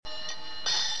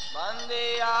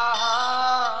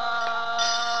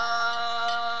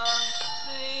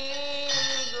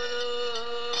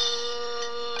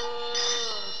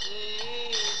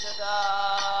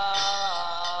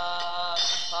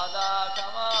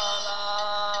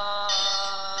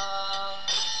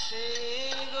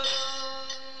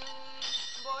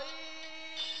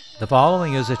The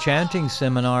following is a chanting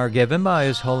seminar given by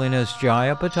His Holiness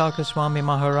Jayapataka Swami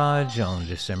Maharaj on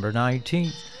December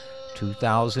 19th,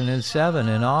 2007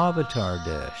 in Avatar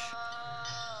Desh.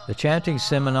 The chanting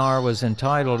seminar was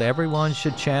entitled Everyone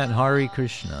Should Chant Hare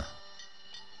Krishna.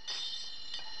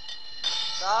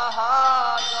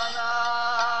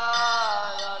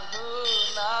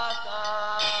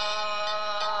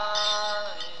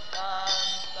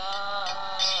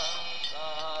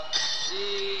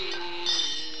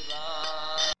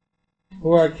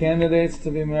 Who are candidates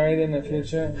to be married in the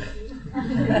future?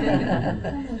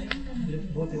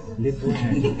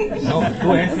 No,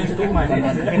 two answers to my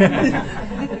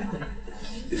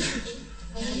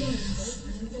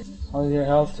How's your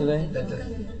health today?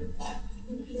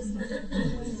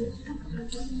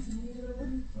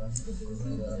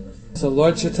 So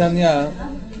Lord Chaitanya,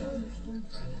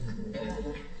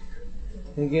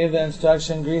 he gave the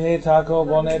instruction, Grihe Tako,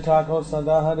 Bone Tako,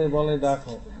 Sadahare Bole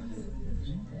Dako.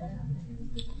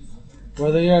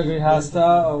 Whether you're a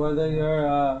grihasta or whether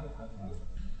you're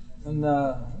in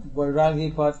the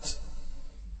Vairagi Pat,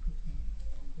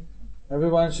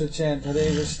 everyone should chant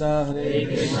Hare Krishna, Hare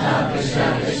Krishna,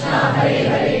 Krishna Krishna, Hare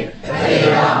Hare,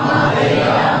 Hare Rama,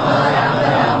 Rama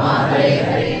Rama, Hare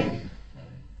Hare.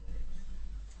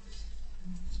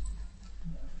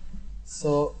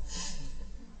 So,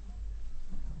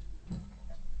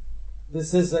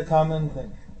 this is a common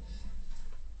thing.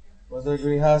 Whether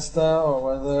grihasta or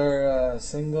whether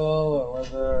single or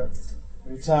whether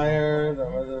retired or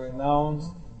whether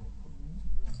renounced,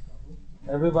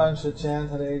 everyone should chant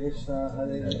Hare Krishna,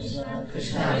 Hare Krishna,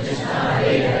 Krishna Krishna,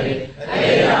 Hare Hare,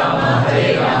 Hare Rama,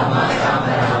 Rama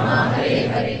Rama, Hare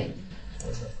Hare.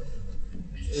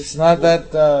 It's not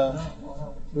that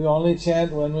we only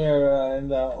chant when we are in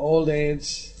the old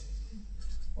age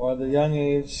or the young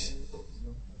age.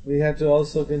 We have to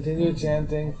also continue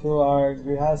chanting through our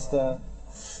grihasta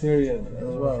period as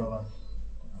well.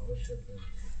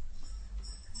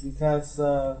 Because,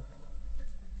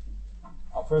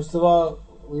 first of all,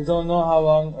 we don't know how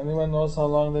long, anyone knows how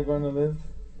long they're going to live?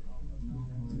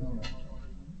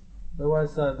 There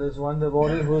was this one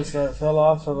devotee who fell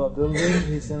off of a building,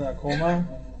 he's in a coma.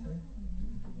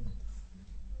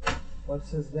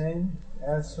 What's his name?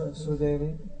 Ask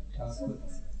Sudevi.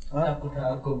 Huh?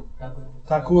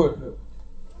 Thakur.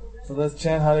 So let's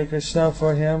chant Hare Krishna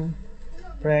for him,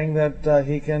 praying that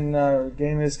he can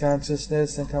gain his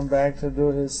consciousness and come back to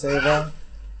do his seva.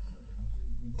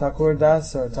 Thakur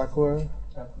Das or Thakur?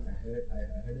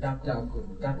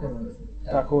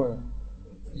 Thakur.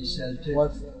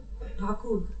 What's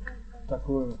Thakur.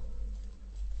 Thakur.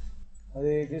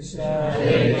 Hare Krishna,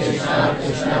 Krishna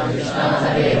Krishna,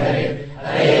 Hare Hare,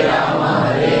 Hare Rama,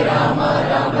 Rama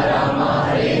Rama,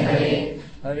 Hare Hare.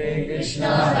 Hare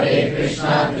Krishna,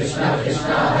 Krishna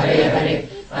Krishna, Hare Hare,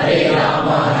 Hare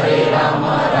Rama,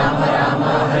 Rama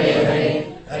Rama, Hare Hare.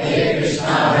 Hare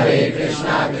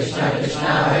Krishna, Krishna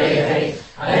Krishna, Hare Hare,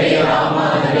 Hare Rama,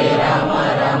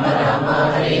 Rama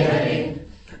Hare Hare.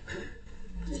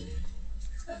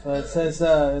 So it says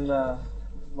in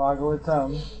Bhagavatam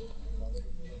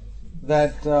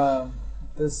that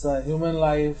this human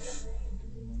life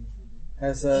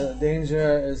has a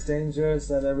is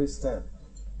dangerous at every step.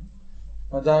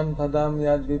 Padam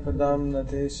yad vipadam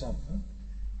natesham.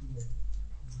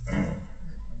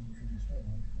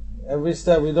 Every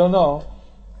step, we don't know.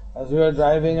 As we were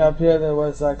driving up here, there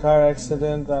was a car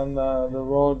accident on the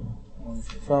road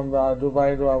from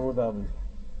Dubai to Abu Dhabi.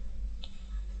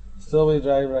 Still we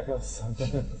drive reckless.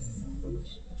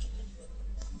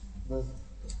 There's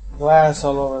glass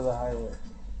all over the highway.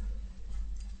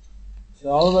 So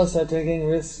all of us are taking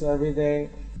risks every day.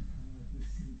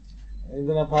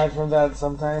 Even apart from that,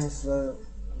 sometimes the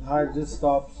heart just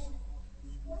stops.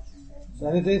 So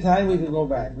any time we can go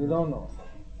back, we don't know.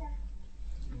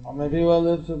 Or maybe we'll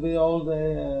live to be old,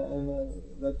 and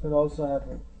that could also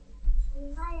happen.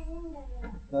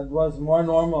 That was more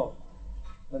normal,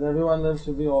 that everyone lives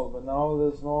to be old, but now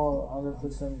there's no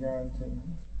 100% guarantee.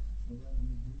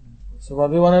 So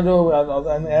what we want to do,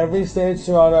 in every stage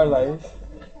throughout our life,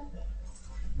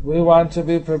 we want to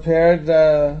be prepared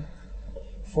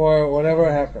for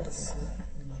whatever happens.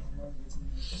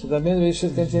 So that means we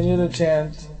should continue to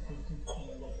chant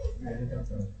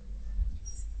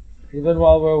even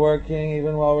while we're working,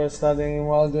 even while we're studying,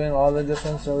 while doing all the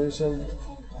different, so we should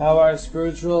have our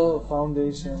spiritual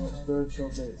foundation, spiritual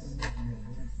base.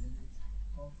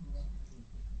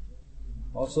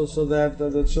 Also so that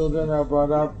the children are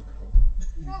brought up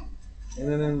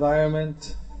in an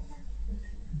environment,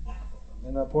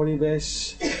 in a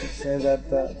poribesh, say that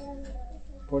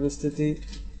poristiti,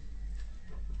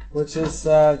 which is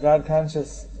God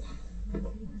conscious.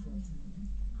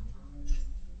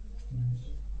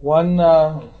 One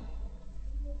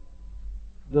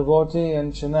devotee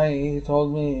in Chennai, he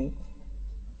told me,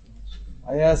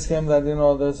 I asked him that,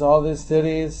 there's all these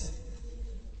theories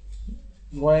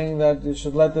going that you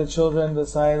should let the children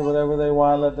decide whatever they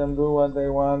want, let them do what they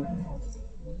want.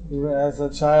 Even as a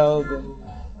child,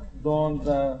 don't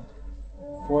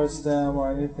force them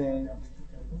or anything.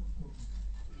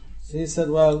 So he said,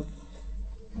 well,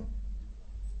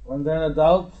 when they're an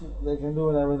adult, they can do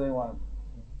whatever they want.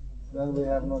 Then we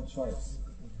have no choice.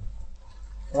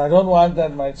 But I don't want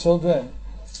that my children,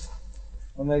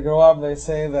 when they grow up, they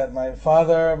say that my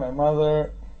father, my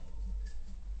mother,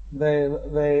 they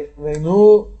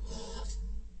knew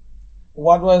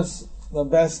what was the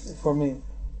best for me.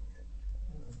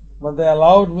 But they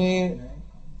allowed me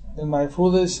in my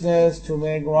foolishness to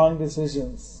make wrong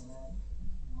decisions.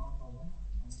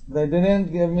 They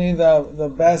didn't give me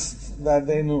the best that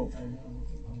they knew.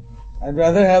 I'd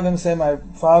rather have them say my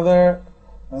father,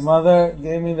 my mother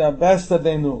gave me the best that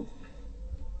they knew.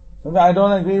 Maybe I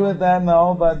don't agree with that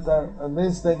now, but at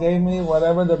least they gave me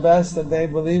whatever the best that they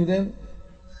believed in.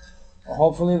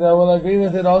 Hopefully they will agree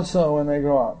with it also when they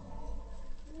grow up.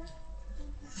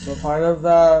 So part of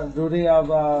the duty of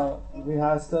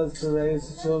grihasthas to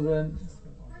raise children,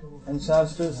 and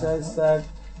Shastra says that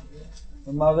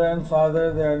the mother and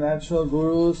father, they are natural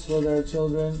gurus for their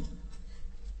children.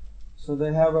 So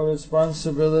they have a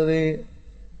responsibility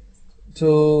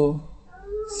to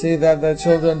see that their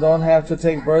children don't have to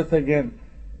take birth again.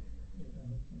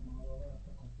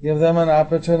 Give them an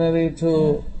opportunity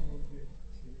to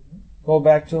go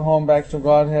back to home, back to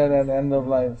Godhead at the end of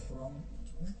life.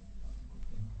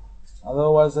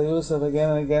 Otherwise, the use of again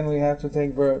and again we have to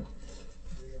take birth.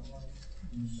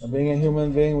 Being a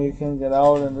human being, we can get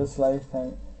out in this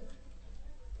lifetime.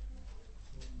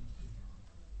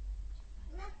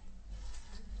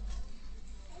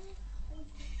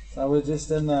 I was just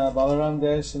in Balaram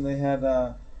Desh, and they had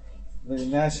the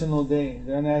National Day.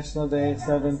 Their National Day is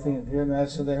 17th. Your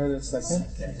National Day heard it's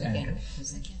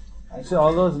 2nd? Actually,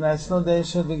 all those National Days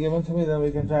should be given to me, then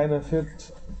we can try to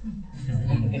fit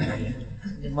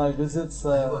my visits.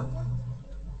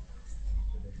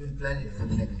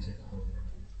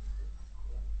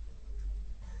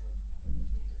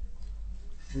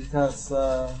 Because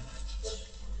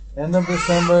end of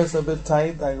December is a bit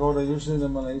tight. I go to usually to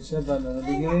Malaysia, but in the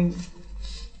beginning,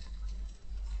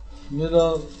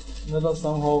 middle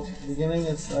some hope. Beginning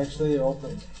it's actually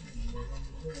open.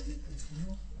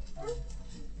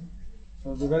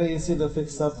 So it's very easy to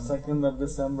fix up 2nd of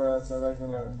December as a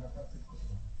regular.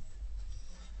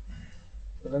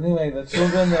 But anyway, the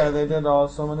children there, they did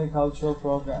so many cultural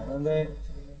programs, and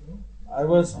I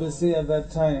was busy at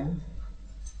that time.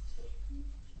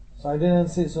 So I didn't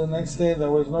see, so next day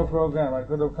there was no program. I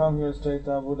could have come here straight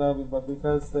to Abu Dhabi, but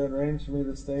because they arranged me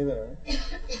to stay there,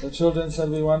 the children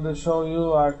said, we want to show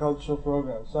you our cultural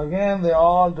program. So again, they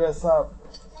all dress up,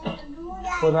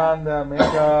 put on the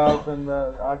makeup and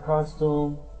our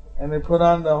costume, and they put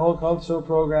on the whole cultural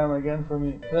program again for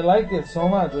me. They liked it so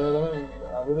much. We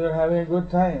were having a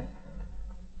good time.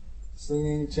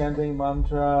 Singing, chanting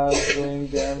mantras, doing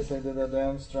dance. They did a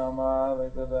dance drama. They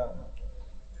did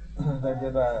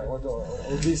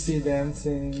ODC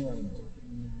dancing and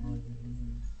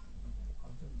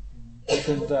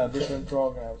different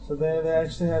programs. So they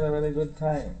actually had a very good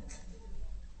time.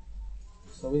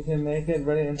 So we can make it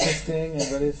very interesting and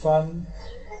very fun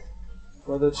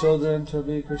for the children to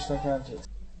be Krishna conscious.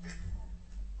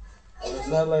 It's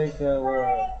not like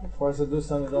we're forced to do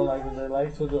something they don't like it. They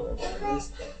like to do it. At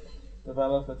least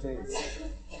develop a taste.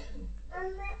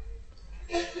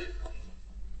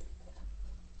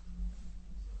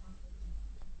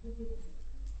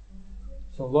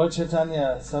 So Lord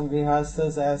Chaitanya, some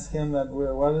grihasthas ask him that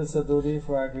what is the duty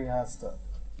for our grihastha?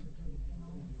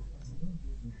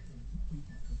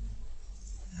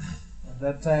 At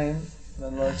that time,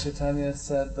 then Lord Chaitanya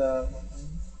said, I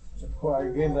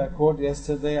gave that quote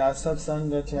yesterday, Asat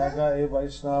Sangha Tyaga E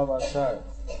Vaishnava Achar.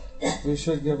 We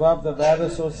should give up the bad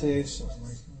association.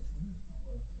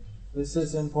 This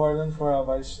is important for our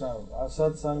Vaishnava.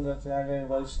 Asat Sangha Tyaga E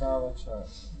Vaishnava Achar.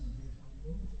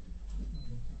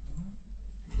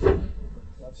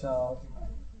 Watch out.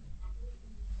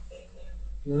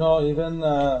 Even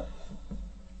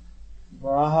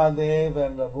Varahadev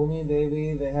and the Bhumi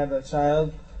Devi, they had a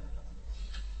child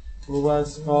who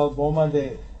was called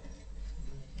Bomadev.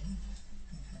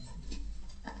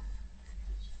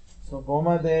 So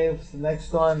Bomadev's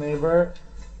next door neighbor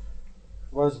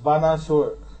was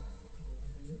Banasur,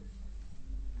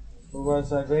 who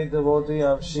was a great devotee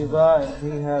of Shiva, and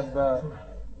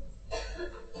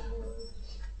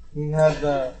he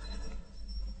had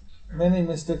many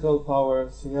mystical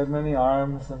powers. He had many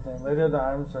arms and things. Later the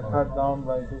arms were cut down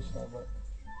by Krishna, but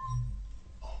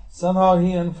somehow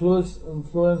he influenced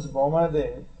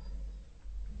Bomadev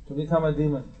to become a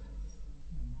demon.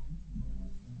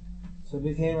 So he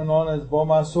became known as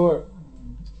Bomasur.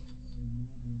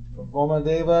 From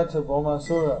Bomadeva to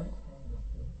Bomasura.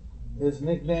 His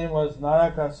nickname was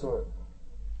Narakasur.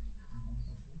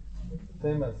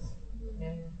 Famous.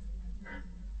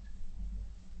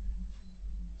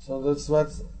 So that's what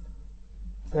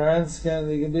parents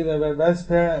they can be their best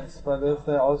parents, but if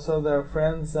also their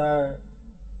friends are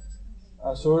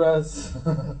asuras,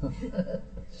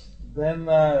 then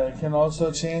it can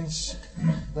also change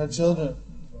the children,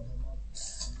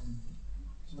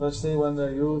 especially when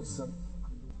they're youths.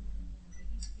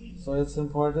 So it's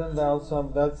important that also,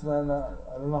 that's when,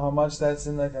 I don't know how much that's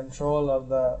in the control of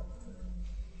the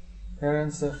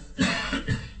parents.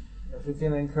 If you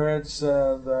can encourage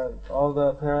all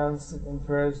the parents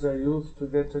encourage their youth to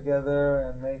get together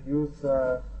and make youth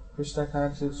Krishna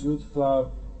conscious youth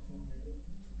club.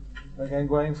 Like I'm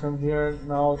going from here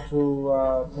now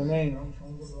to Penang,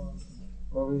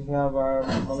 where we have our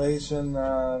Malaysian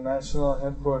national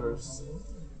headquarters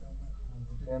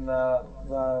in the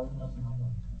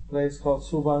place called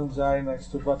Subang Jai next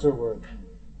to Butterworth.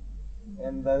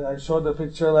 And I showed the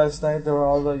picture last night. There were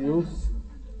all the youth.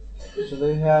 So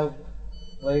they have,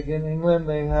 like in England,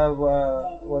 they have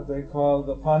what they call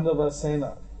the Pandava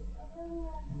Sena,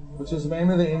 which is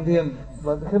mainly the Indian,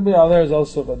 but there can be others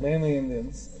also, but mainly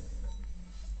Indians.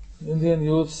 Indian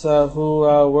youths who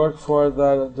work for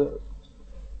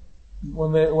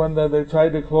when they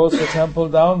tried to close the temple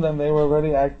down, then they were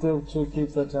very active to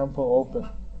keep the temple open.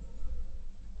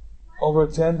 Over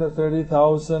 10 to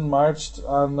 30,000 marched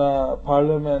on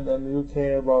Parliament in the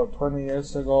UK about 20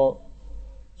 years ago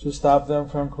to stop them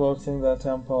from closing the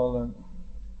temple, and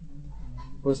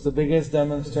it was the biggest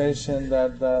demonstration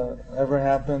that ever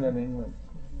happened in England.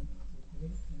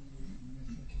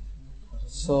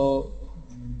 So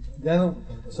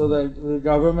the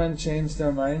government changed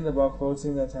their mind about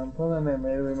closing the temple, and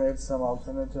we made some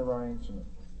alternative arrangement.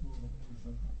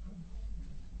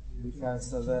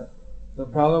 Because of that. The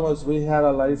problem was we had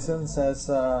a license as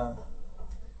a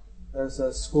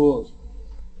school,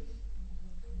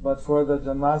 but for the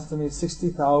Janmashtami,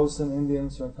 60,000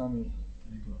 Indians were coming.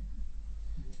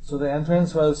 So the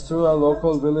entrance was through a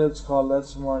local village called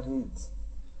Lechmore Heath,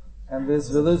 and these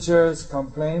villagers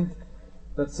complained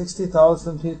that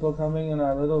 60,000 people coming in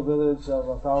our little village of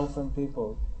 1,000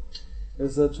 people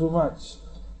is too much.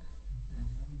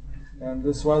 And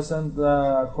this wasn't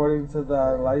according to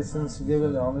the license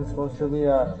given, only supposed to be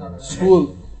a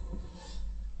school.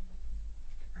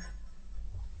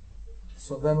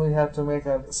 So then we had to make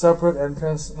a separate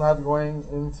entrance, not going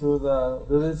into the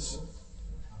village.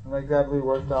 And like that we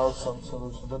worked out some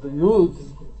solution. But the youth,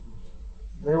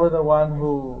 they were the one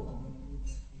who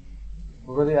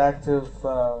were very active,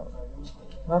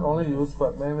 not only youth,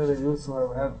 but mainly the youth who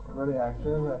were very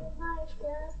active and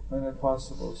made it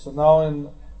possible. So now in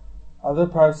other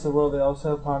parts of the world, they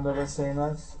also have Pandava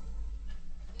Senas.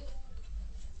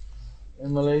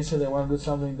 In Malaysia, they want to do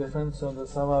something different, so there's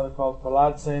some other called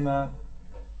Prahlad Sena,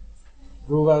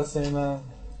 Dhruva Sena,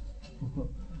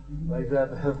 like that.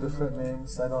 They have different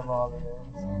names. I don't know all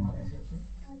the names.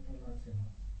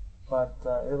 But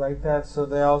like that, so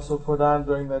they also put on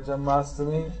during the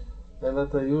Janmashtami, they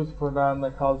let the youth put on the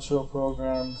cultural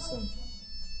programs and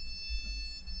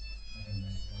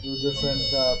do different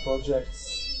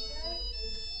projects.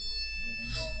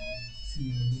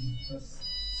 It's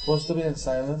supposed to be in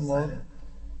silent mode.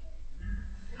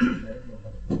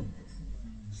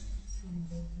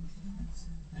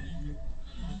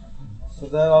 So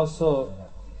that also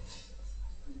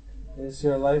is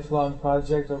your lifelong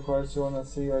project. Of course, you want to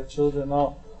see your children.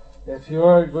 Now, if you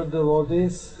are good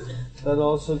devotees, that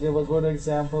also give a good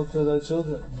example to the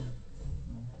children.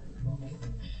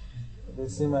 They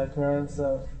see my parents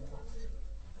are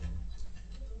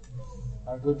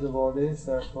good devotees,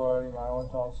 therefore I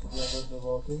want to also be a good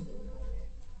devotee.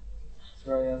 It's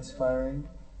very inspiring.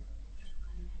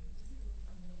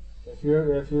 If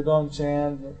you don't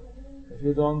chant, if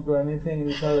you don't do anything,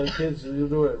 you tell the kids, you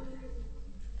do it.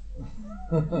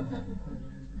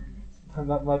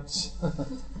 Not much.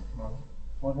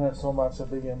 won't have so much a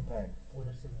big impact.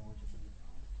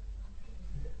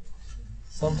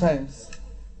 Sometimes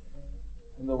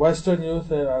in the Western youth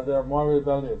they are more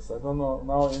rebellious. I don't know,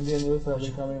 now Indian youth are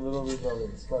becoming a little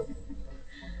rebellious, but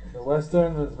the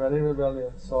Western is very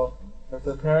rebellious. So if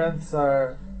the parents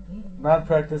are not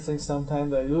practicing,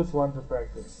 sometimes the youth want to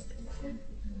practice.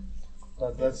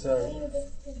 But that's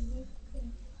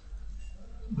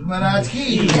Maharaj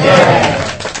ki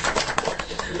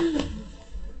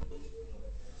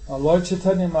Lord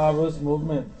Chaitanya Mahaprabhu's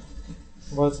movement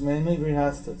was mainly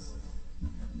grihastas.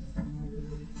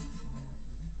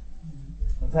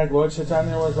 In fact, Lord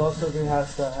Chaitanya was also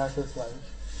grihasta half his life.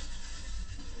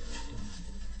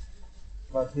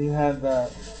 But he had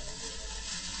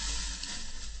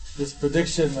this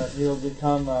prediction that he will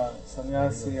become a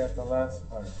sannyasi at the last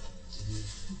part.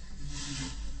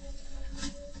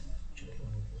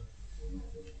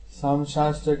 Some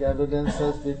Shastric evidence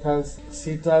says because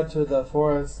Sita to the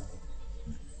forest,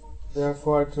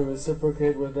 therefore to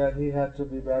reciprocate with that he had to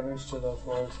be banished to the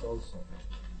forest also.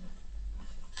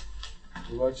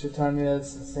 Lord Chaitanya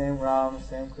is the same Ram,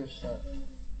 same Krishna,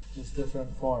 just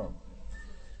different form.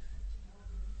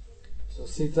 So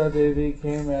Sita Devi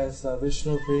came as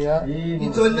Vishnu Priya.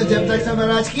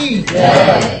 Maharaj ki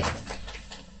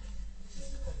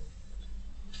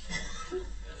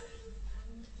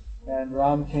And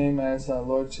Ram came as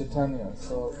Lord Chaitanya.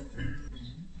 So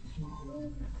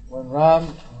when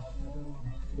Ram,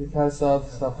 because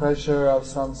of the pressure of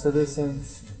some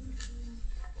citizens,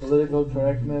 political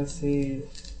correctness, he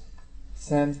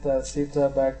sent Sita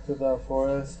back to the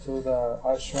forest, to the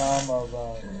ashram of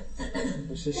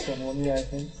Vashishta Muni, I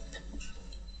think.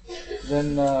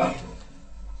 Then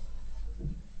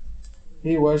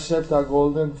he worshipped a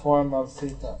golden form of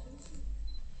Sita.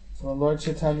 So when Lord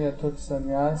Chaitanya took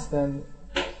sannyas, then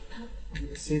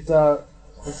Sita,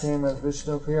 who came as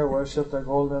Vishnu Priya, worshipped a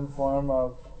golden form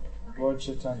of Lord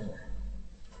Chaitanya.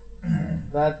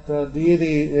 That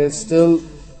deity is still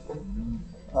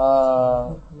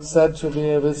said to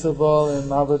be visible in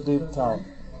Navadvip town.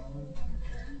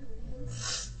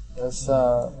 It's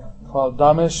called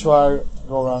Dameshwar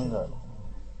Gauranga.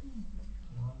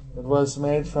 It was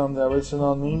made from the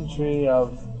original neem tree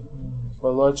of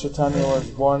where Lord Chaitanya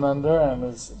was born under, and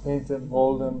is painted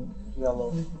gold and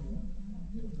yellow.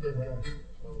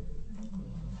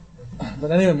 But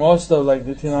anyway, most of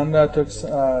Nityananda took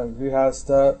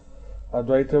Grihasta,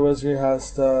 Advaita was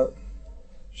Grihasta,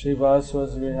 Srivas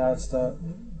was Grihasta.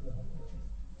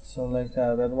 So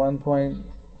at one point,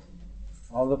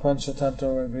 all the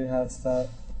Panchatattva were Grihasta.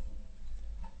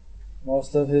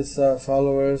 Most of his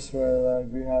followers were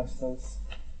Grihastas.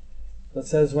 It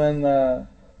says when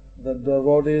the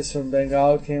devotees from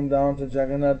Bengal came down to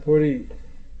Jagannath Puri,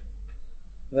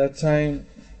 that time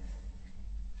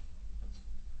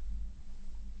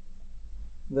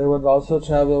they would also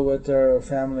travel with their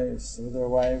families, with their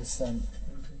wives, and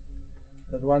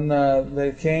that when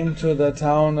they came to the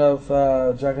town of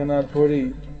Jagannath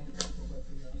Puri,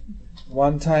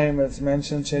 one time it's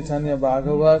mentioned Chaitanya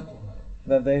Bhagavat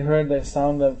that they heard the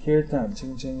sound of kirtan,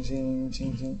 ching ching ching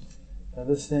ching ching,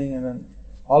 this thing, and then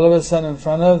all of a sudden in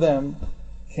front of them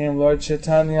came Lord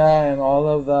Chaitanya and all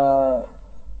of the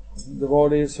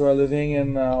devotees who are living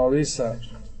in Orissa.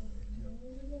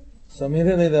 So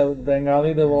immediately the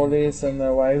Bengali devotees and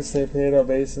their wives, they paid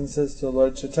obeisances to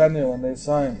Lord Chaitanya when they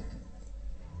saw him.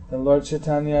 And Lord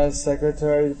Chaitanya's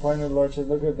secretary pointed, Lord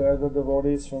Chaitanya, look at there, the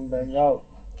devotees from Bengal.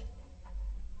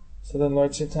 So then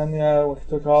Lord Chaitanya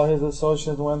took all his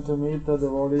associates, went to meet the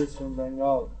devotees from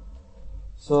Bengal.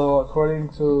 So according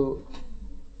to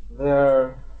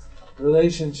their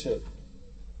relationship,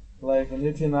 like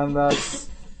Nityananda's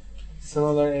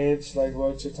similar age, like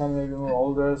Lord Chaitanya,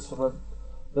 older, so but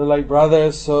they're like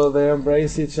brothers, so they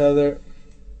embrace each other.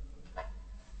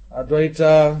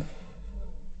 Advaita,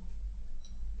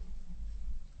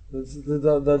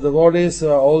 the devotees who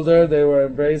are older, they were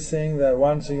embracing. The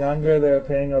ones who are younger, they were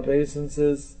paying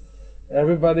obeisances.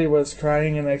 Everybody was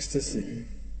crying in ecstasy.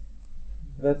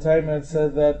 At that time it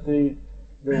said that the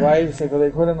wives, they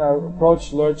couldn't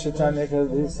approach Lord Chaitanya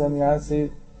because he's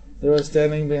sannyasi. They were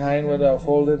standing behind with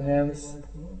folded hands.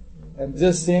 And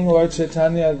just seeing Lord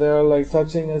Chaitanya, they were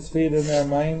touching his feet in their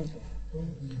mind.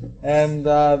 And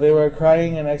they were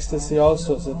crying in ecstasy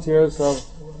also. So tears of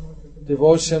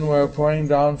devotion were pouring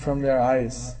down from their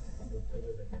eyes.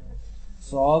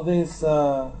 So all these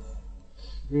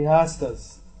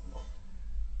grihastas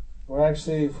were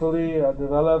actually fully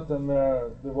developed in their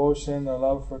devotion, their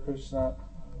love for Krishna.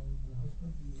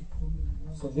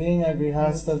 So being a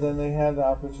grihasta, then they had the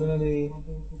opportunity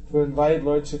to invite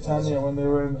Lord Chaitanya. When they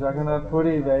were in Jagannath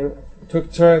Puri,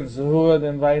 took turns who would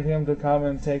invite him to come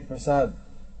and take prasad.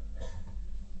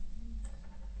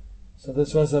 So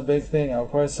this was a big thing.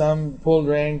 Of course, some pulled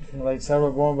rank, like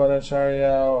Sarvabhauma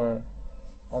Bhattacharya or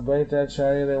Advaita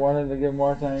Acharya, they wanted to give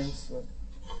more times. But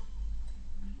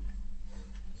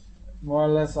more or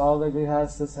less all the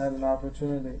Grihasthas had an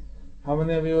opportunity. How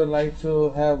many of you would like to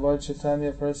have Lord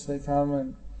Chaitanya personally come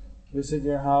and visit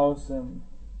your house and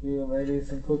you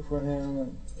ladies and cook for him?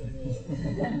 And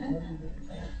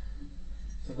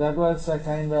so that was a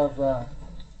kind of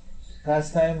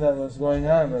pastime that was going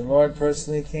on. The Lord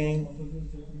personally came,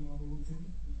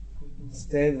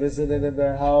 stayed, visited at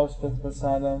their house, took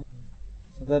prasadam.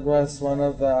 So that was one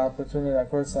of the opportunities. Of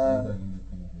course,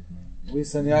 we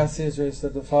sannyasis are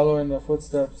said to follow in the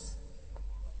footsteps.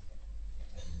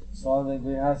 So all the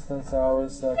grihasthas are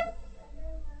always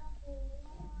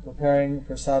preparing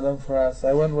prasadam for us.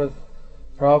 I went with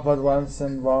Prabhupada once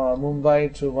in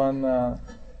Mumbai to one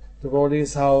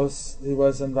devotee's house. He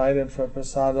was invited for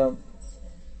prasadam.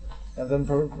 And then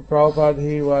Prabhupada,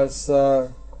 he was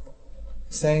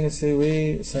saying, see,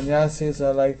 we sannyasis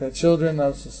are like the children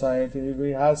of society. We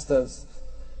grihasthas,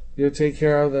 you take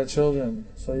care of the children.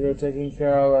 So you're taking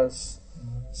care of us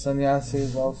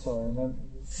sannyasis also. And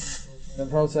then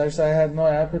Prabhupada said, actually I had no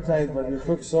appetite, but you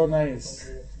cooked so nice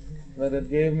that it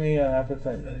gave me an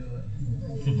appetite.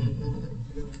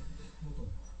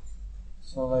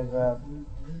 So like that.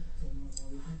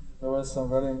 There was some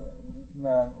very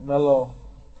mellow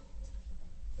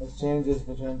exchanges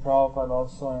between Prabhupada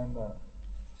also and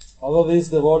although these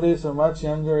devotees were much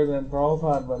younger than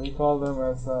Prabhupada, but he called them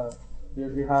as your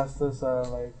grihasthas are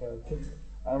like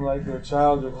I'm like your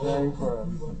child, you're caring for us.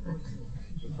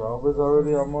 Prabhupada's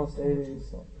already almost 80,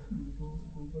 so.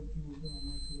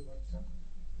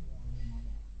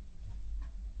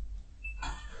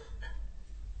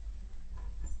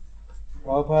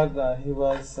 Prabhupada, he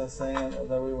was saying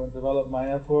that we would develop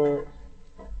Mayapur.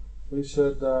 We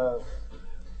should,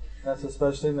 that's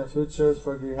especially in the future,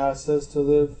 for grihasthas to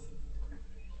live.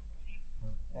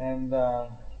 And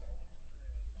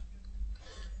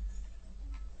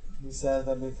he said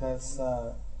that because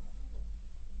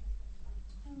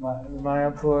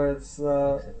Mayapur is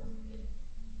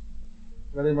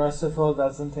very merciful,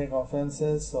 doesn't take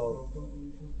offenses, so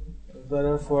it's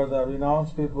better for the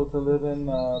renounced people to live in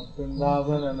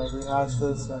Vrindavan and the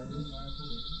grihasthas,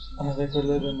 and they could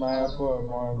live in Mayapur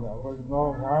more. There's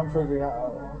no harm for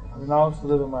renounced to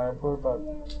live in Mayapur, but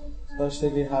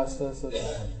especially grihasthas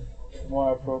is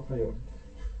more appropriate.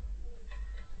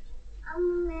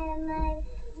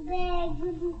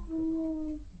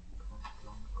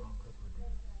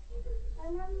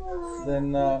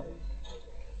 Then,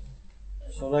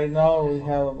 so right now we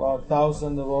have about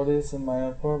 1,000 devotees in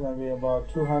Mayapur, maybe about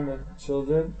 200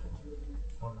 children,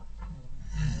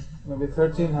 maybe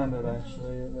 1,300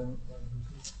 actually, then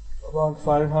about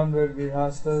 500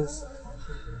 grihasthas,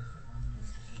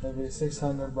 maybe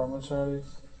 600 brahmacharis.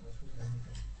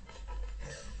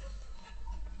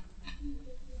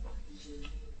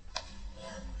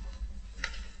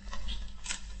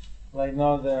 Right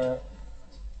now they're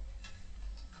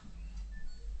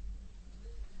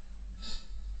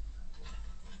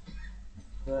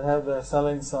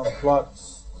selling some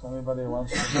plots. So anybody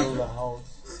wants to build a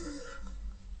house,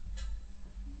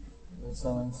 they're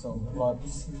selling some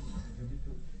plots.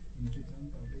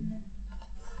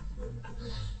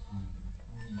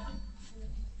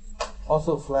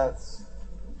 Also flats.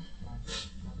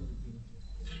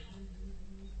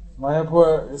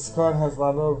 Mayapur ISKCON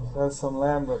has some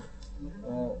land, but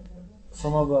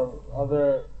some of the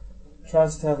other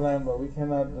trusts have land, but we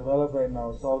cannot develop right now.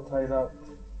 It's all tied up.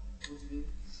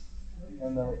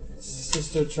 And the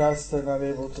sister trusts are not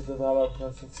able to develop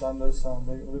because it's under some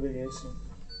litigation.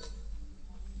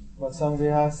 But some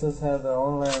grihasthas have their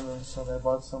own land, and so they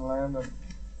bought some land, and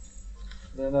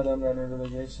they're not under any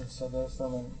litigation, so they're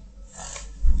selling.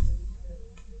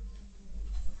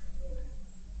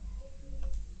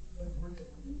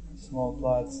 Small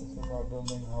plots for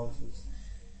building houses.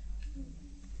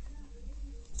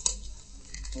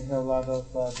 We have a lot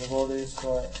of devotees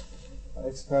for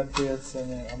expatriates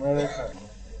in America.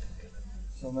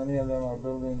 So many of them are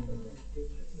building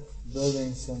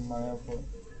buildings in Mayapur.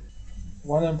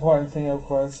 One important thing, of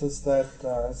course, is that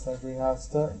as a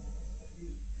grihastha,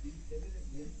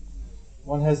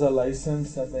 one has a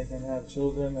license that they can have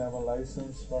children, they have a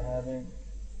license for having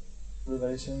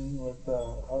relation with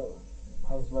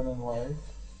husband and wife.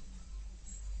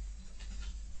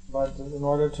 But in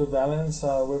order to balance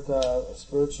with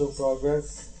spiritual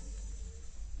progress,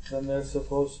 then they're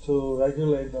supposed to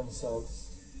regulate themselves.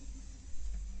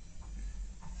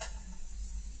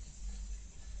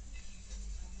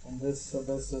 And this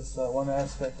is one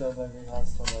aspect of the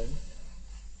Grihastha life.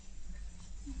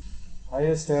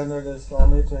 Highest standard is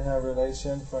only to have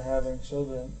relation for having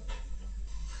children.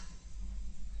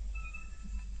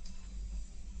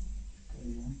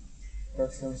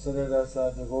 That's considered as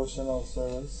a devotional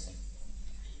service.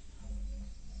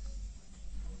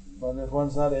 But if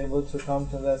one's not able to come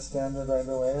to that standard right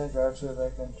away, gradually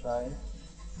they can try.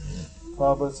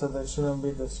 Prabhupada said they shouldn't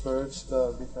be discouraged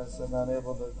because they're not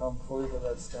able to come fully to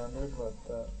that standard, but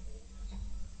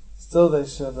still they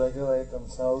should regulate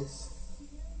themselves.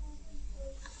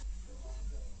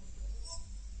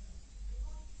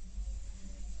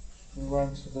 We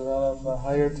want to develop a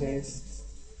higher taste,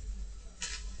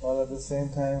 while at the same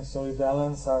time, so we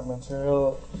balance our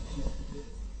material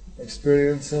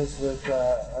experiences with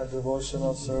our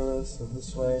devotional service. In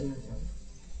this way,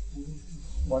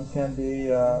 one can be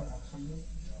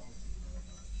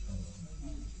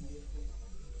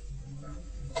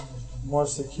more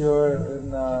secure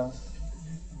in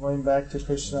going back to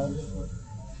Krishna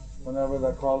whenever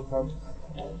the call comes.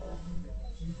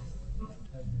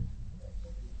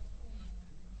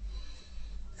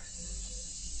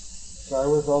 So I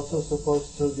was also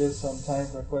supposed to give some time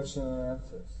for question and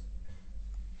answers.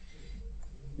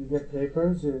 You get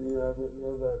papers? You have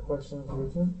the questions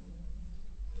written?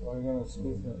 Or are you going to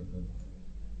speak them?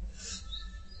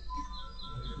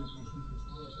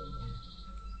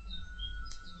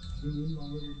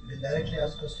 Directly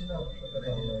ask question or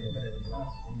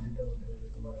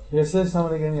He says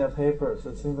somebody gave me a paper, so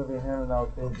it seems to be handing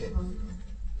out papers.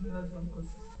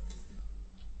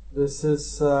 This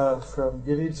is from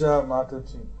Girija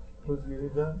Mataji. Who's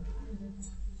Girija?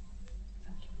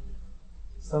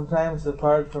 Sometimes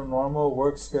apart from normal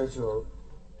work schedule,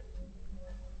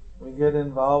 we get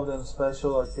involved in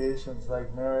special occasions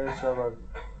like marriage of a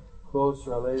close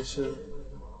relation,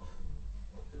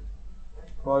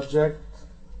 project,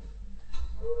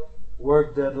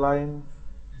 work deadline,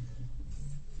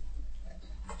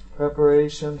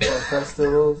 preparation for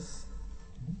festivals.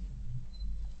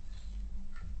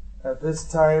 At this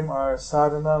time, our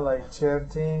sadhana like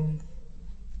chanting,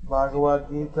 Bhagavad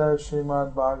Gita,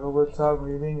 Srimad Bhagavatam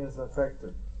reading is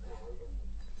affected.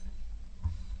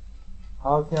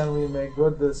 How can we make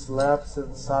good this lapse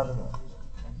in sadhana?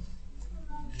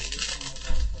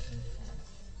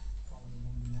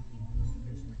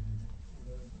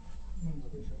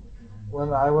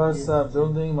 When I was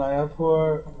building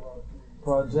Mayapur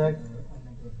project,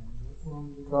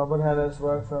 Prabhupada had us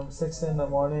work from 6 in the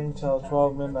morning till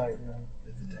 12 midnight.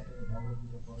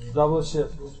 Double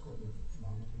shift.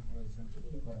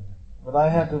 But I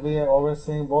had to be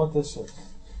overseeing both the shifts.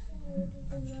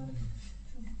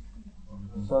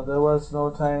 So there was no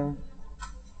time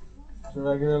to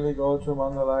regularly go to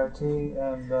Mangalarti,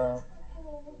 and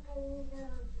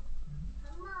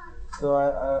so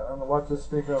I what to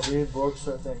speak of, read books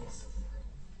or things.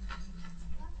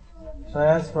 So I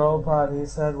asked Prabhupada, he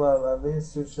said, well, at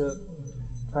least you should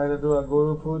try to do a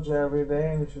Guru Puja every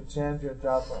day and you should chant your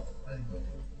japa.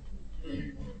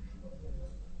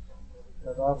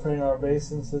 That offering our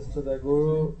obeisances to the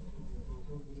Guru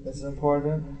is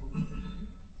important,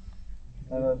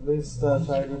 and at least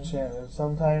try to chant. If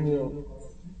sometime you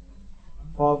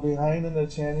fall behind in the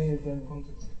chanting, you can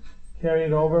carry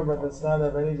it over, but it's not a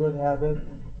very good habit,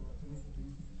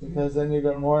 because then you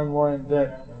get more and more in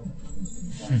debt.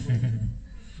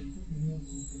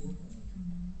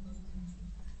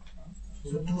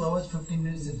 So 2 hours 15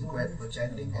 minutes is required for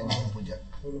chanting and puja.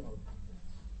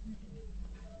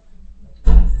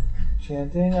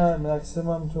 Chanting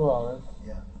maximum 2 hours.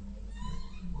 Yeah.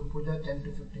 Puja 10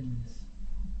 to 15 minutes.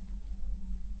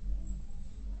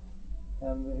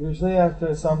 And usually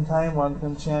after some time one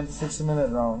can chant 6-minute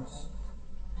rounds.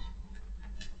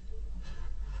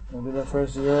 Maybe the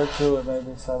first year or two it may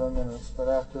be 7 minutes, but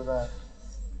after that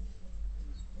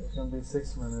it can be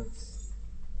 6 minutes.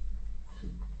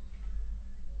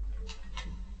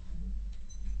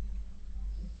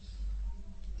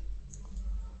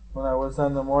 When I was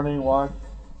on the morning walk,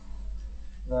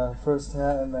 the first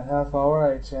half hour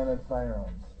I chanted 5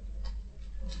 rounds.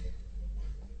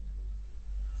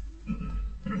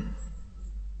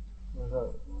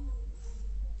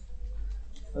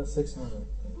 That's 6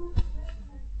 minutes.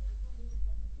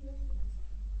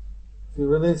 If you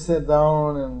really sit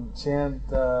down and chant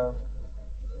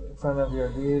in front of your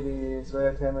deity,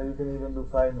 Svayatena, you can even do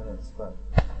 5 minutes, but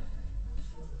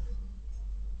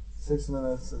 6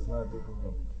 minutes is not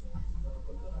difficult.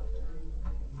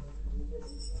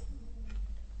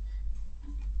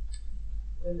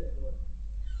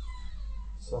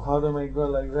 So how to make good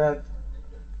like that?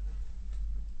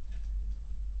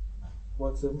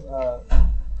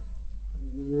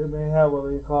 you may have what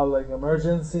we call like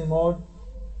emergency mode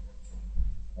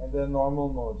and then normal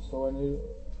mode. So when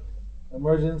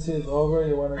emergency is over,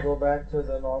 you want to go back to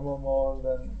the normal mode,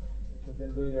 then you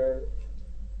can do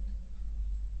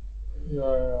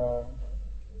your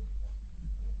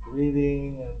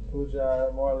reading and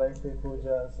puja, more lengthy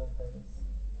pujas and things.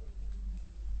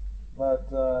 But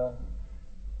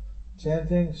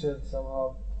chanting should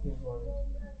somehow keep going.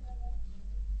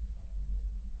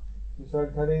 You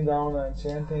start cutting down on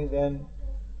chanting, then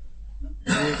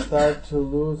you start to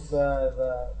lose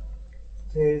the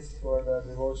taste for the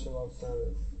devotional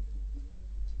service.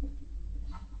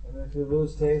 And if you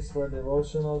lose taste for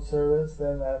devotional service,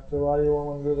 then after a while you won't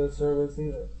want to do the service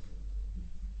either.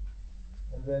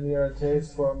 And then your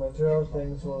taste for material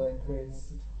things will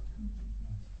increase.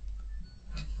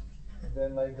 And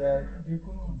then like that,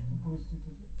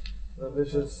 the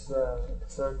vicious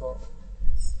circle.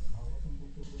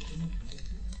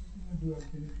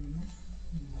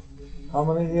 How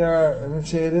many here are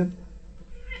initiated?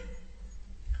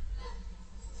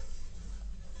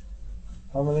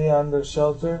 How many are under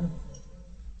shelter?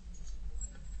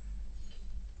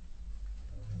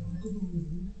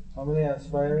 How many are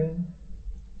aspiring?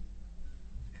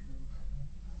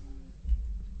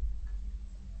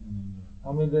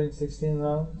 How many doing 16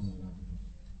 rounds?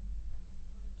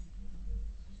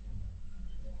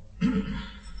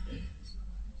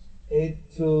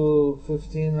 Eight to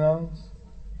 15 rounds?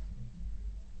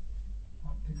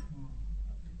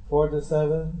 4 to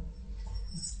 7?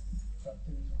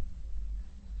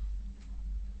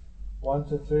 1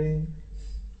 to 3?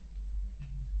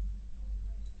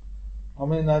 How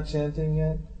many not chanting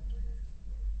yet?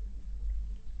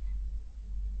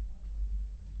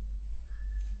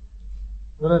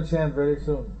 We're going to chant very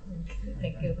soon.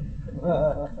 Thank you.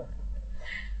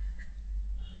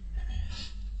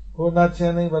 Who are not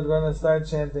chanting but going to start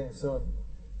chanting soon?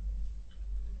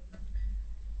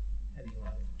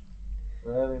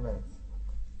 Very nice.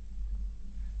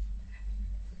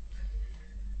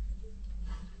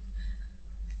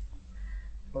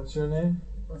 What's your name?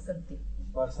 Vasanti.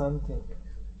 Vasanti.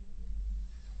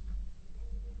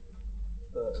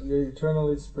 You're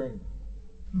eternally spring.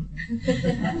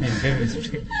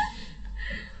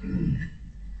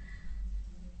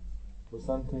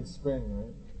 Vasanti spring,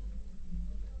 right?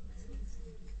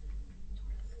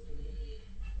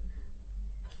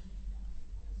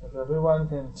 If everyone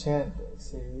can chant,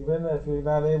 see, even if you're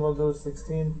not able to do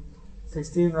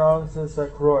 16 rounds is a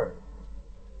crore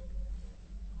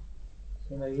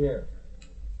in a year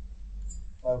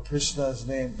of Krishna's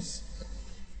names.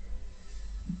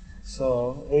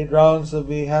 So 8 rounds would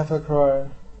be half a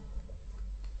crore,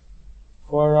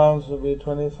 4 rounds would be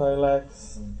 25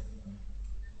 lakhs.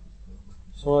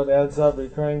 So it adds up,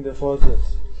 recurring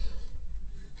deposits.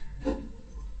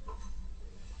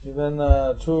 Even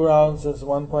 2 rounds is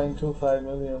 1.25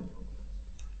 million.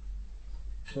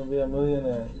 Should be a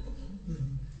millionaire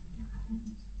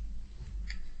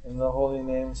in the holy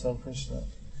names of Krishna.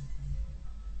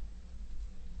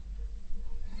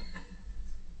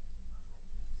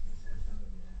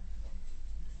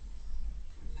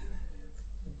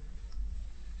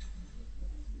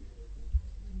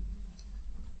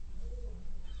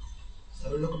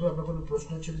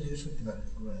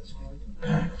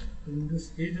 In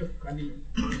this age of Kali,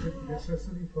 is it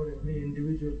necessary for every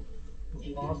individual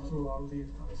to pass through all these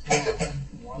ashrams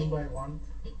one by one,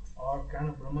 or can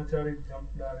a brahmachari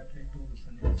jump directly to the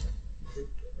sannyasa? Is it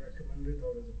recommended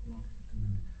or is it not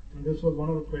recommended? And this was one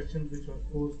of the questions which was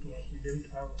posed to us. We didn't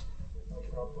have a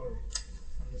proper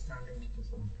understanding of the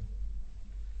subject.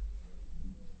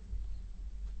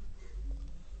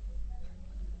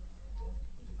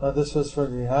 This was for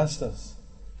grihastas.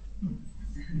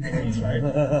 That's right.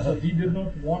 So he did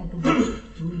not want to go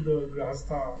through the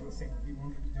grihastha thing. He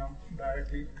wanted to jump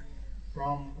directly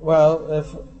from. Well,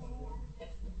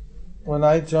 when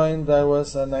I joined, I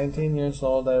was 19 years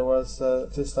old. I was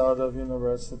just out of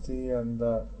university, and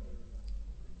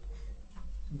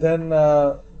then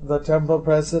the temple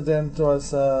president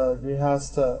was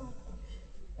grihastha,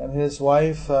 and his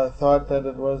wife thought that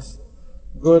it was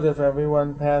good if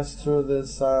everyone passed through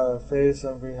this phase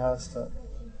of grihastha.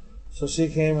 So she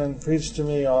came and preached to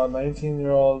me, a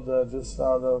 19-year-old just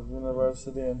out of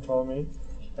university, and told me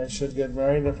I should get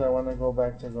married if I want to go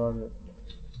back to Gauriya.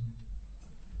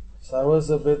 So I was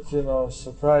a bit,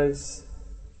 surprised.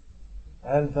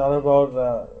 I hadn't thought about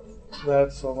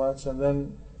that so much. And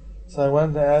then, so I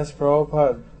went to ask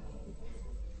Prabhupada,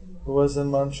 who was in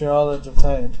Montreal at the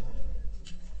time,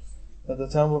 that the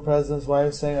temple president's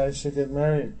wife saying I should get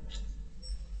married.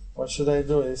 What should I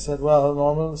do? He said, well,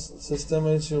 normal system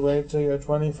is you wait till you're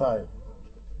 25.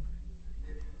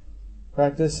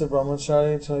 practice the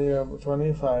brahmachari till you're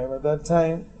 25. At that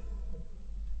time,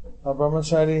 a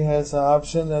brahmachari has the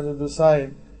option to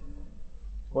decide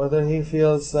whether he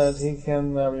feels that he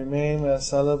can remain a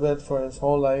celibate for his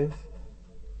whole life,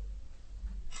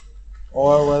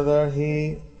 or whether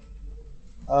he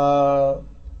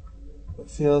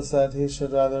feels that he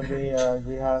should rather be a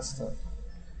grihastha.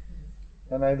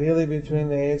 And ideally between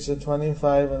the age of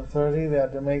 25 and 30 they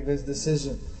have to make this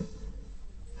decision.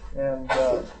 And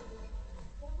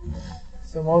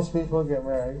so most people get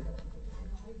married.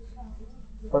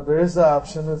 But there is the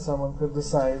option that someone could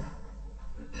decide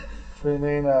to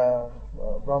remain a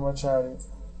brahmachari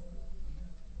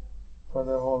for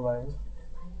their whole life.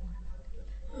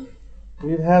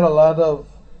 We've had a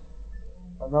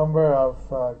number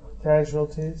of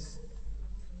casualties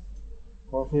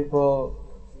where people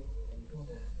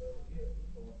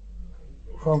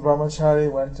from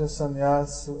brahmachari went to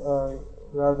sannyas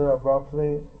rather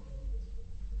abruptly,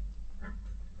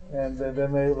 and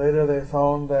then later they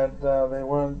found that they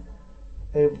weren't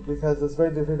able, because it's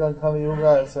very difficult in Kali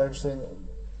Yuga. It's actually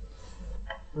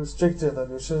restricted that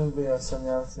you shouldn't be a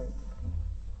sannyasi.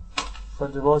 For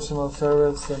devotional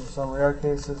service, in some rare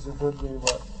cases you could be,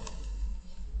 but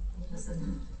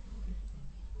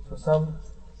so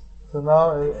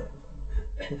now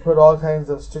you put all kinds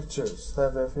of strictures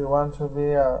that if you want to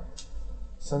be a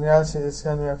sannyasi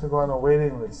ISKCON, you have to go on a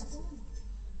waiting list.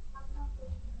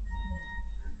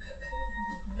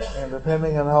 And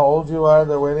depending on how old you are,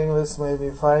 the waiting list may be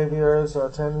 5 years or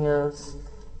 10 years.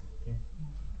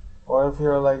 Or if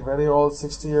you're like very old,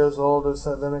 60 years old,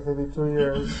 then it could be 2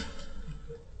 years.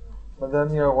 But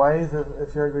then your wife,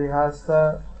 if you're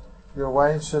grihastha, your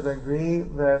wife should agree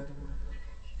that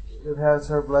it has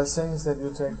her blessings that you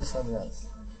take sannyas.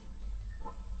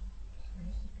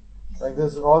 Like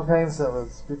there's all kinds of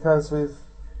it. Because we've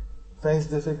faced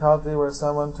difficulty where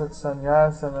someone took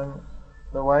sannyas and then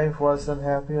the wife wasn't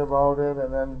happy about it,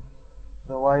 and then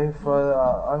the wife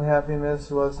unhappiness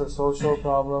was a social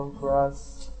problem for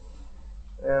us,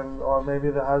 or maybe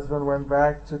the husband went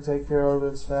back to take care of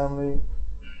his family.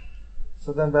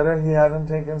 So then better he hadn't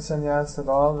taken sannyas at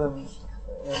all than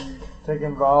and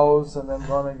taken vows and then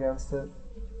gone against it.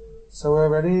 So we're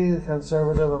very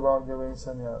conservative about giving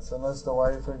sannyas, unless the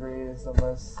wife agrees,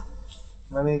 unless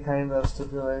many kind of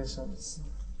stipulations.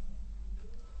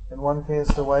 In one case,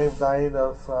 the wife died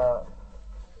of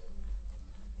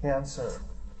cancer.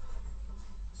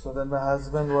 So then the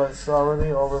husband was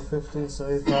already over 50, so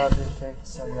he thought he'd take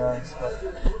sannyas,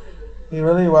 but he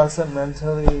really wasn't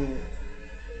mentally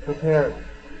prepared.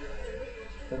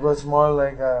 It was more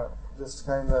like just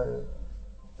kind of,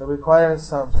 it requires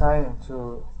some time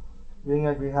to, being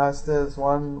a grihastha is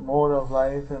one mode of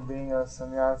life and being a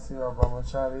sannyasi or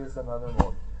brahmachari is another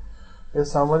mode. If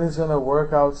somebody's going to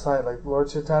work outside, like Lord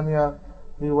Chaitanya,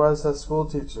 he was a school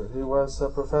teacher, he was a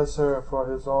professor for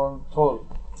his own toll.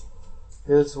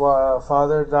 His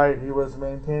father died, he was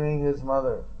maintaining his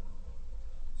mother.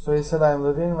 So he said, I'm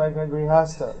living like a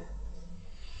grihastha.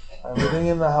 I'm living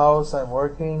in the house, I'm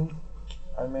working,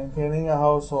 I'm maintaining a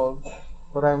household,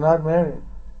 but I'm not married.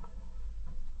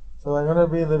 So I'm going to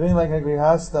be living like a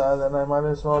grihastha, then I might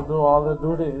as well do all the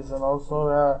duties and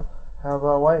also have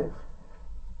a wife.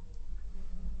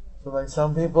 So like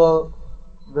some people,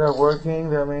 they're working,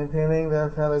 they're maintaining their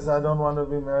families, I don't want to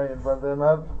be married, but they're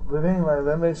not living like,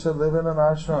 then they should live in an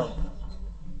ashram.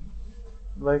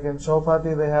 Like in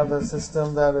Chopati, they have the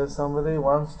system that if somebody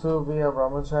wants to be a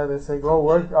brahmachari, they say, go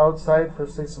work outside for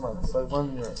 6 months, like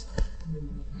 1 year.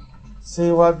 See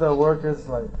what the work is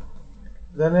like.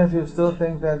 Then if you still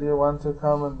think that you want to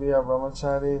come and be a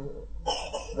brahmachari,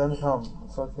 then come,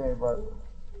 it's okay, but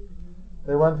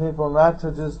they want people not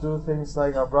to just do things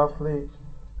like abruptly.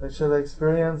 They should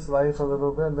experience life a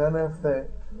little bit, and then if they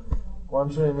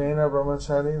want to remain a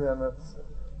brahmachari, then it's,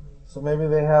 so maybe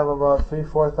they have about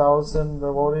 3,000-4,000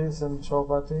 devotees in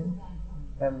Chopati,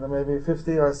 and maybe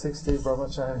 50 or 60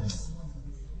 brahmacharis.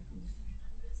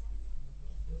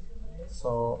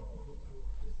 So,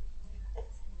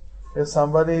 if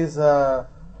somebody's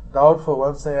doubtful,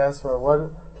 once they ask for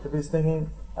what, if he's thinking,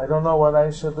 I don't know what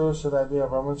I should do, should I be a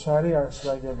brahmachari or should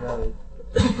I get married?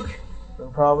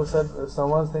 Then Prabhupada said, if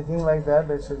someone's thinking like that,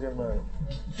 they should get married.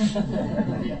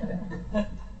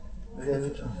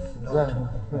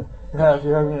 Yeah, if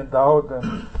you're having a doubt,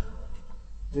 then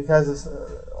because it's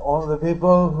all the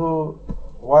people who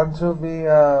want to be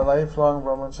a lifelong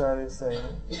brahmachari say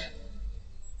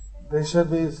they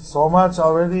should be so much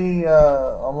already,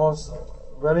 almost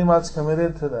very much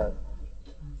committed to that.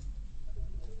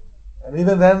 And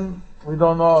even then, we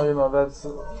don't know, that's,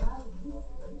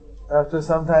 after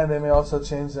some time they may also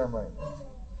change their mind.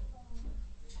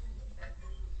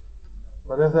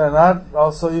 But if they're not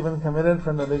also even committed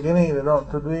from the beginning, they don't,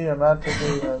 to be or not to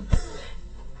be, then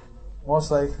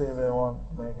most likely they won't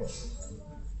make it.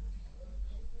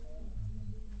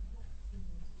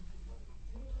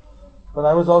 But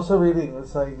I was also reading,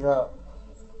 it's like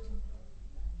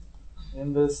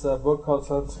in this book called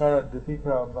Sanskara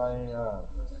Dipika by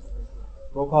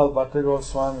Gopal Bhatta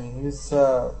Goswami. He's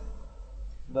the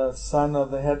son of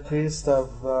the head priest of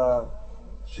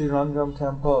Sri Rangam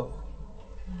temple,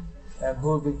 and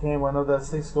who became one of the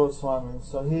 6 Goswamis.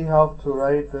 So he helped to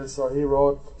write this, or he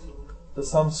wrote the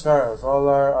Samskaras, all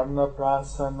our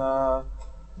Annaprasana,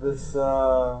 this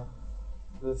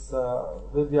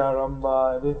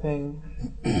Vidyaramba, everything.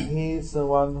 He's the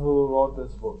one who wrote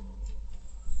this book.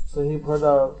 So he put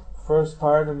a first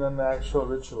part and then the actual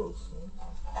rituals.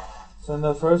 So in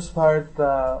the first part,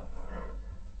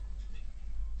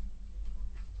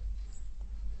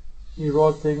 he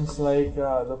wrote things like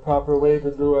the proper way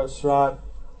to do a shraddh.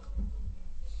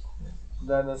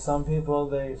 Then some people,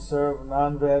 they serve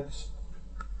non-veg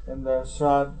in their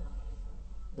shraddh.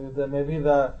 Maybe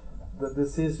the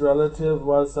deceased relative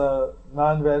was a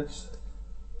non-veg,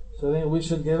 so I think we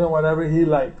should give him whatever he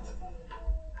liked.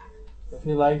 If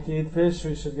he liked to eat fish,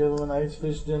 we should give him a nice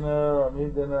fish dinner or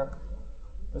meat dinner.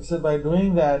 I said by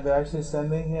doing that, they're actually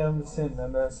sending him sin,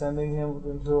 and they're sending him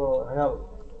into hell,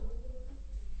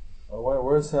 or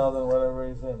worse hell than whatever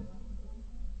he's in.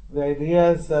 The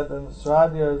idea is that in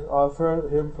Shraddha you offer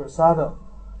him prasadam,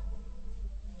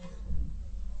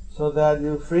 so that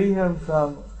you free him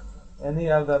from any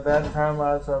of the bad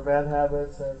karmas or bad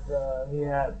habits that he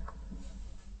had.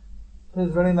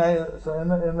 It's very nice. So in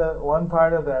the one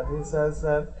part of that, he says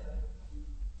that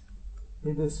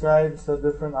he describes the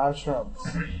different ashrams.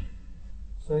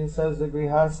 So he says the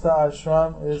Grihastha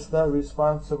ashram is the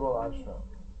responsible ashram.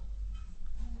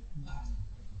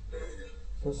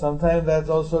 So sometimes that's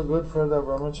also good for the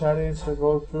brahmacharis to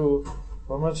go through.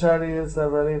 Brahmachari is a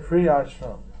very free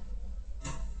ashram.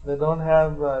 They don't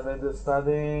have, they're just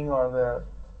studying or they're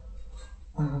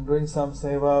doing some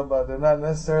seva, but they're not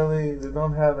necessarily, they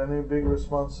don't have any big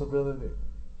responsibility.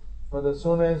 But as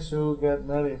soon as you get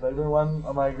married, even one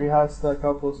of my Grihastha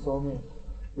couples told me,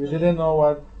 we didn't know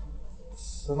what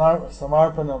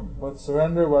samarpanam, what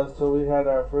surrender was till we had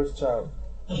our first child.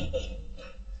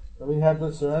 So we had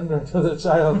to surrender to the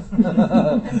child.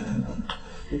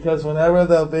 Because whenever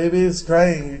the baby is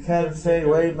crying, you can't say,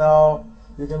 wait now,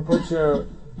 you can put your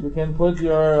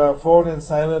phone in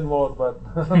silent mode, but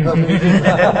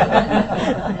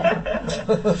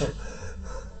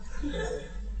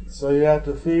so you have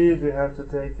to feed, you have to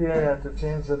take care, you have to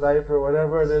change the diaper,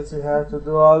 whatever it is, you have to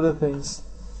do all the things.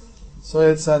 So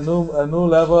it's a new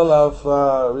level of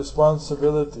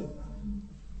responsibility.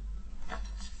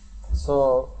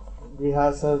 So we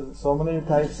have so many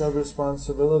types of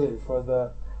responsibility for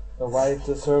the wife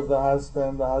to serve the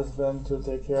husband to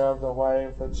take care of the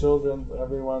wife, the children,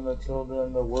 everyone, the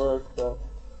children, the work, the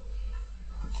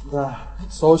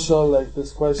social, like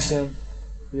this question.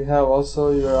 You have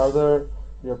also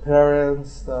your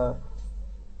parents, the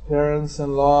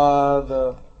parents-in-law,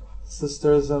 the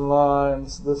sisters-in-law, and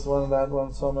this one, that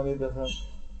one, so many different.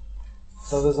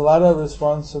 So there's a lot of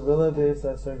responsibilities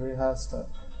as a grihastha.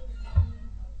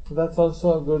 So that's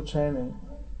also a good training.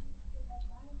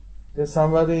 If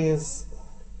somebody is,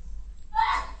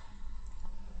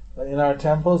 in our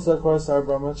temples, of course, our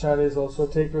brahmacharis also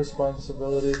take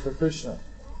responsibility for Krishna.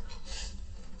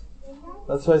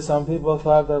 That's why some people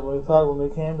thought when we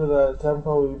came to the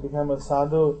temple, we become a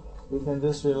sadhu, we can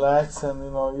just relax and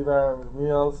eat our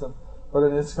meals. But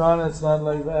in ISKCON, it's not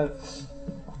like that.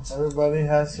 Everybody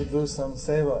has to do some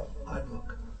seva. Hard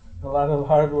work. A lot of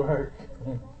hard work.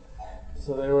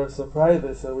 So they were surprised.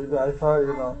 They said,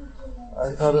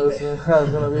 I thought it was going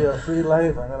to be a free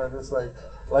life. I'm going to just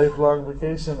lifelong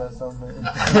vacation or something.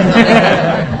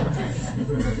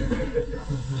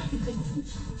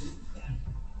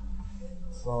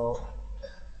 So,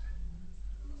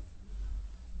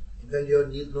 Then you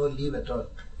need no leave at all.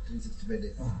 365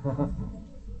 days.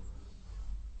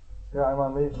 Yeah, I'm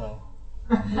on leave now.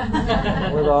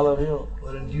 With all of you.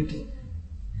 Or on duty.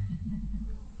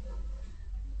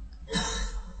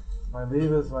 My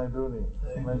leave is my duty.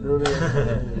 My duty is my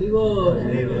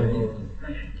leave.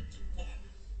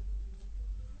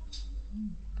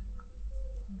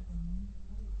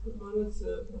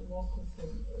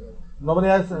 Nobody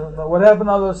has. What happened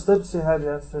to all those slips you had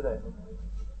yesterday?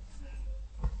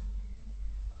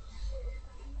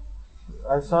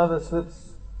 I saw the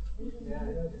slips.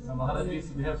 Maharaj,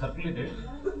 we have circulated.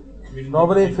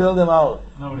 Nobody filled them out.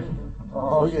 Nobody.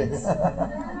 Oh, okay.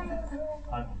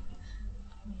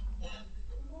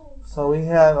 So we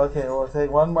had, okay, we'll take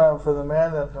one more for the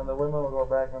man, and from the women we'll go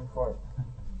back and forth.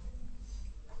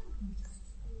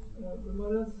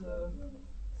 Maharaj,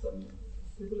 some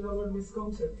people have a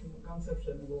misconception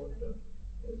about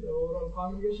the overall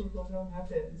congregation program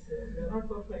happens. We are not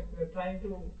perfect. We are trying to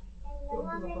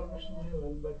come to the perfection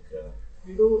level, but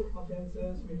we do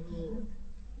offenses.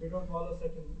 We don't follow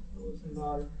certain rules and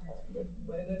all. But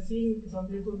by that seeing some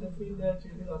people, they feel that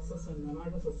it is a satsanga, not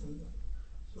a satsanga.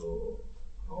 So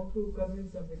how to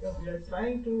convince them? Because we are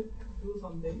trying to do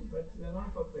something, but we are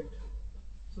not perfect.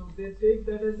 So they take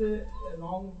that as a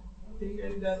long thing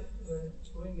and they are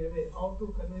going away. How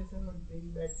to convince them and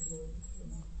bring back to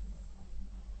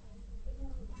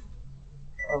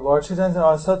Lord Chaitanya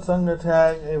Asatsanga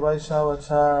a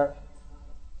Vaishnavachar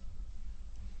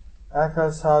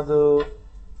Akasadu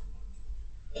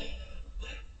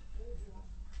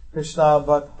Krishna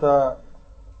Bhakta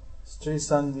Sri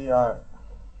Sangiyar.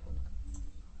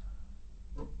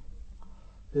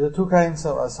 There are two kinds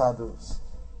of asadhus.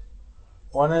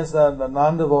 One is the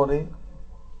non-devotee.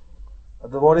 A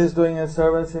devotee is doing his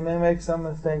service, he may make some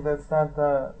mistake, that's not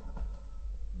the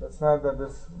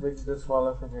big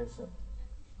disqualification.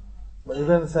 But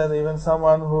even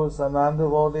someone who's a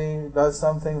non-devotee does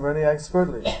something very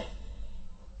expertly,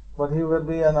 but he will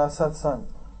be an asatsang.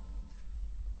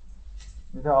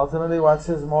 Because ultimately what's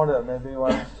his motive? Maybe he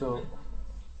wants to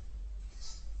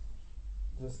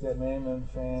just get name and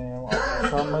fame, or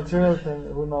some material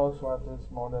thing, who knows what his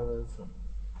motive is.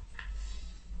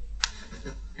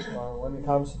 Or when he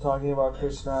comes to talking about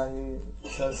Krishna, he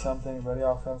says something very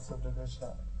offensive to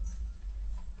Krishna.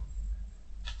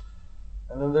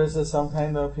 And then there's some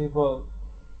kind of people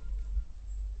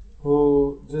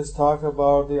who just talk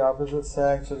about the opposite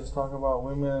sex, or just talk about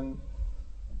women,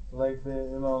 like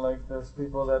there's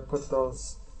people that put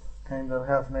those kind of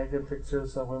half-naked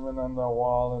pictures of women on the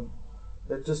wall, and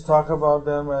they just talk about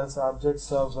them as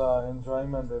objects of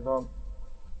enjoyment. They're not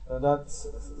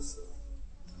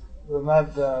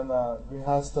in a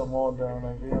grihastha mode, they're in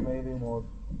a grihamedi mode.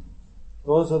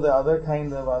 Those are the other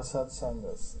kind of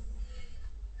asatsangas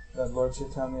that Lord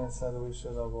Chaitanya said we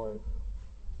should avoid.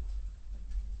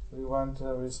 We want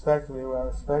to respect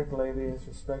ladies,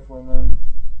 respect women,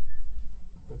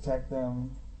 protect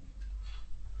them,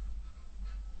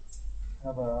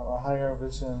 have a higher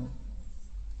vision.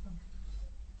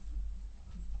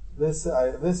 This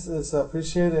is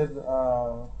appreciated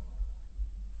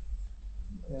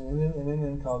in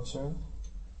Indian culture.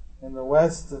 In the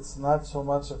West, it's not so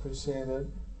much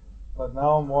appreciated, but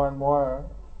now more and more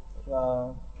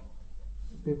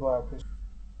people are appreciating.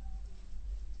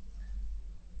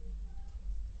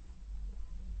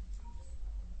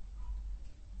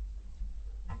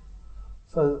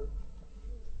 So,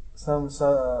 some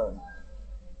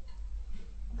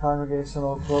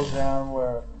congregational program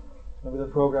where maybe the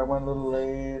program went a little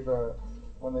late, or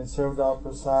when they served out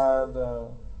prasad,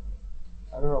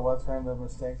 I don't know what kind of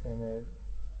mistake they made.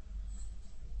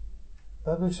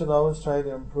 That we should always try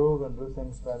to improve and do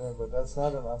things better, but that's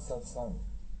not an asatsang.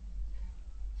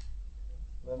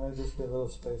 There may just be a little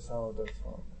space out, that's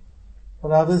all.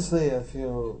 But obviously, if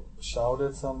you shout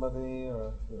at somebody, or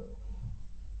if you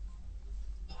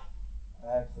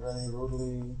act very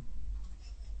rudely.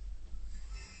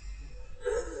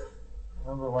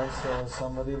 Remember once there was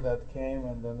somebody that came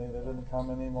and then they didn't come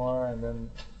anymore, and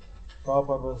then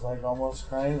Prabhupada was like almost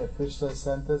crying that Krishna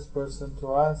sent this person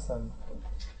to us, and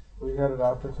we had an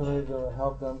opportunity to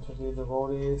help them to be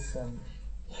devotees, and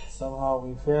somehow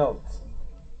we failed.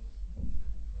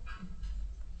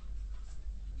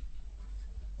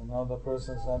 And now the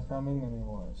person's not coming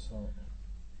anymore, so.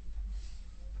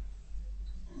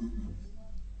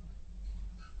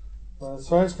 But as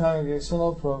far as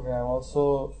congregational program,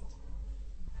 also,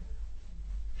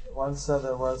 once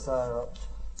there was a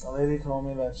lady told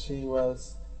me that she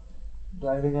was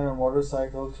driving on her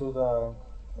motorcycle or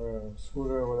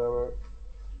scooter or whatever,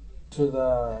 to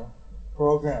the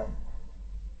program.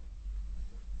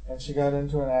 And she got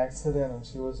into an accident and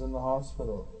she was in the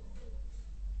hospital.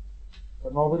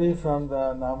 But nobody from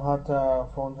the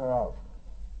Namhata phoned her up.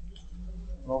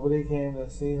 Nobody came to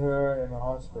see her in the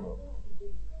hospital.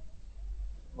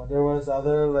 But there was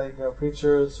other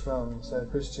preachers from, say,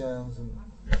 Christians, and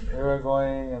they were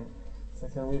going and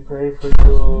said, "Can we pray for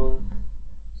you,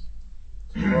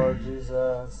 Lord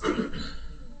Jesus?"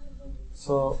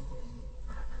 So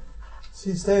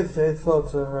she stayed faithful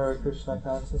to her Krishna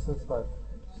consciousness, but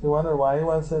she wondered why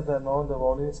was it that no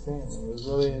devotees came. It was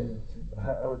really,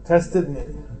 it tested me.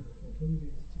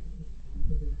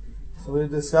 So we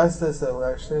discussed this, that we're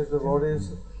actually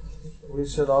devotees, we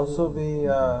should also be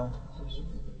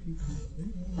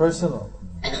personal.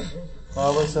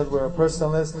 Baba said we're a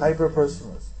personalist,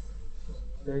 hyper-personalist.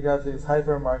 So you got these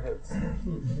hypermarkets.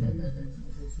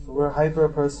 So we're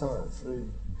hyper-personalists.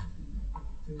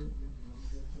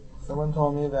 Someone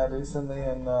told me that recently,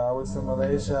 and I was in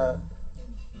Malaysia,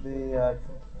 the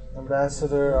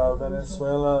ambassador of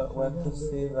Venezuela went to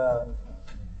see the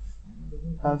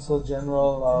Consul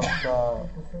General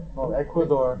of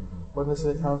Ecuador. What is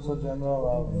the Consul General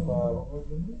of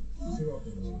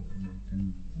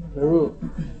Peru?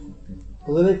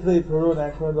 Politically, Peru and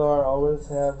Ecuador always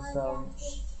have some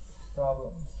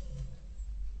problems.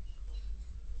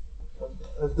 But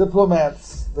as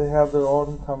diplomats, they have their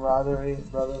own camaraderie,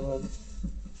 brotherhood.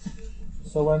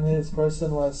 So when his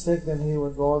person was sick, then he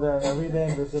would go there and every day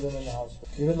and visit him in the hospital.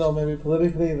 Even though maybe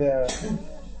politically their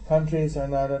countries are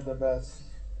not at the best.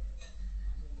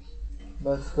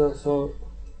 But still, so,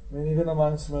 I mean, even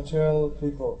amongst material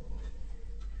people,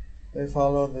 they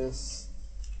follow this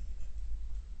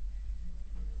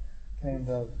kind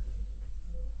of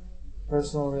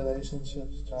personal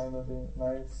relationships, trying to be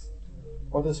nice.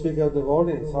 Or to speak of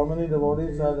devotees, how many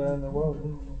devotees are there in the world?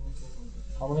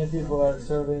 How many people are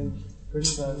serving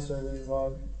Krishna, serving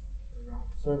God,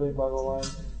 serving Bhagavan?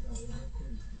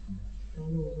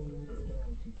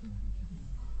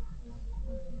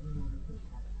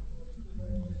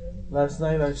 Last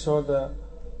night I showed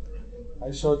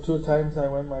 2 times I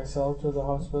went myself to the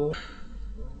hospital.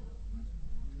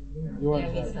 You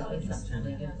weren't there.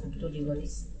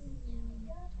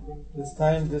 This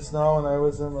time, just now when I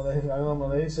was in Malaysia, I know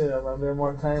Malaysia, I'm there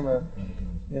more time.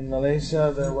 In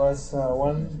Malaysia there was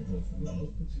one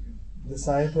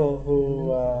disciple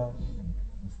who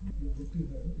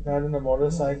got in a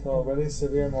motorcycle, a very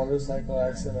severe motorcycle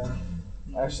accident,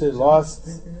 actually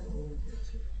lost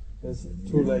his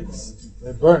 2 legs.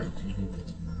 They burnt.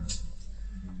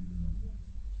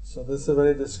 So this is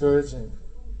very discouraging.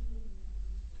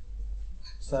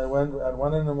 So I went at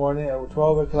 1 in the morning, at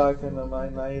 12 o'clock in the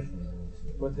night,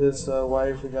 with his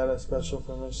wife. We got a special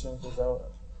permission because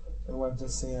I went to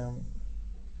see him.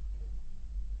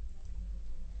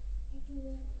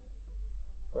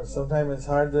 But sometimes it's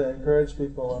hard to encourage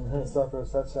people when they suffer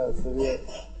such a severe.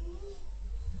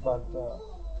 But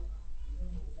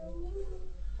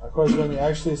of course, when we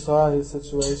actually saw his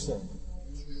situation,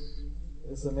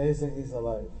 it's amazing he's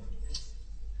alive.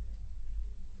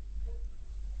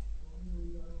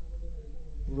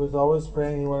 He was always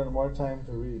praying he wanted more time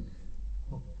to read.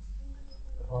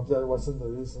 That wasn't the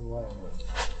reason why.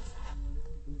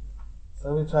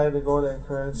 So we tried to go to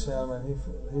encourage him, and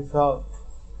he felt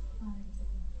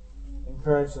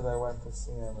encouraged that I went to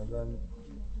see him. And then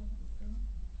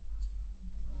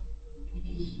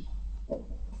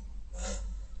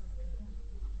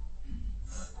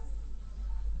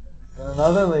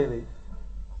another lady,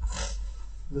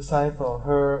 disciple,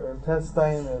 her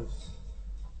intestine is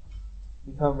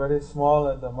become very small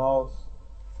at the mouth,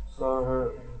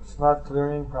 so it's not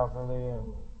clearing properly,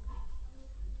 and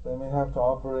they may have to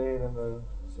operate.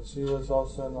 So she was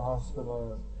also in the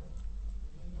hospital,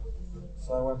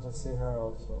 so I went to see her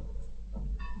also.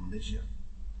 Malaysia.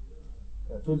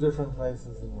 Yeah, 2 different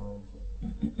places in Malaysia.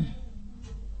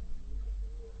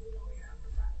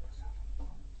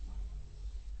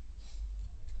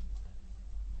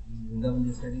 Vrindavan,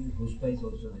 they study hospice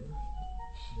also there.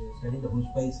 They study the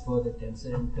hospice for the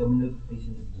cancer and terminal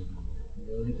patients.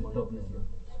 They only put up now.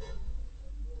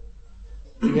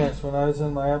 Yes, when I was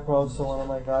in Mayapur also, one of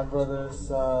my godbrothers,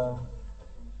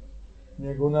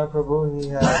 Nirguna Prabhu, he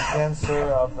had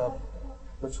cancer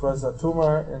which was a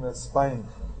tumor in his spine.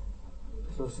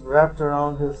 So it's wrapped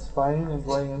around his spine and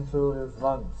going into his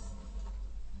lungs.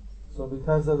 So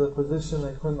because of the position,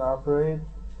 they couldn't operate.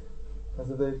 As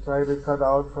if they try to cut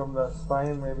out from the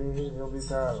spine, maybe he'll be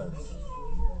paralyzed.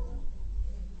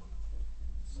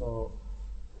 So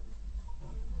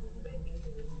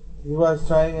he was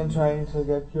trying to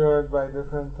get cured by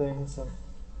different things. And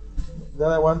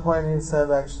then at one point he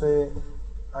said, actually,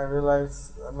 I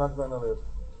realized I'm not going to live.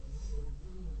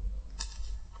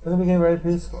 Then he became very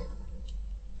peaceful.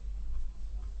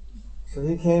 So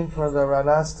he came for the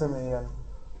Radhastami, and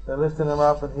they lifted him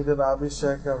up, and he did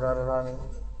Abhishek of Radharani.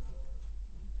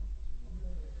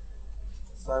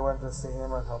 So I went to see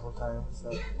him a couple times.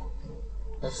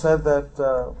 I said that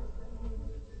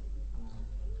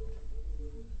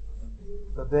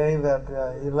the day that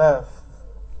he left,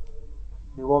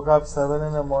 he woke up 7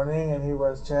 in the morning and he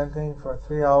was chanting for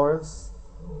 3 hours,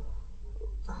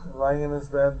 lying in his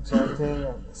bed chanting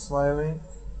and smiling.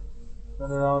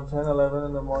 Then around 10, 11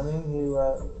 in the morning, he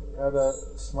had a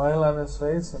smile on his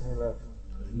face and he left.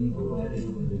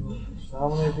 So how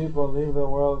many people leave the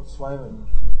world smiling?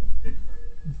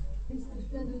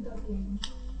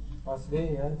 Must be,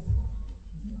 yes.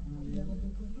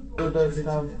 Who does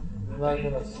come, not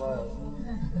gonna smile.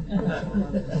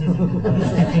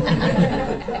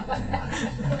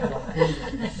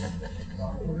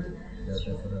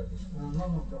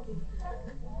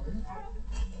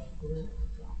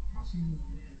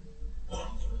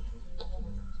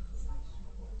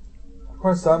 Of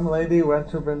course, some lady went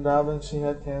to Vrindavan, she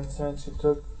had cancer and she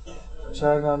took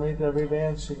Charanamrita every day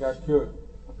and she got cured.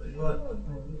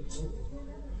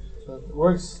 So it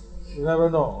works, you never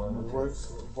know, and it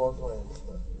works both ways.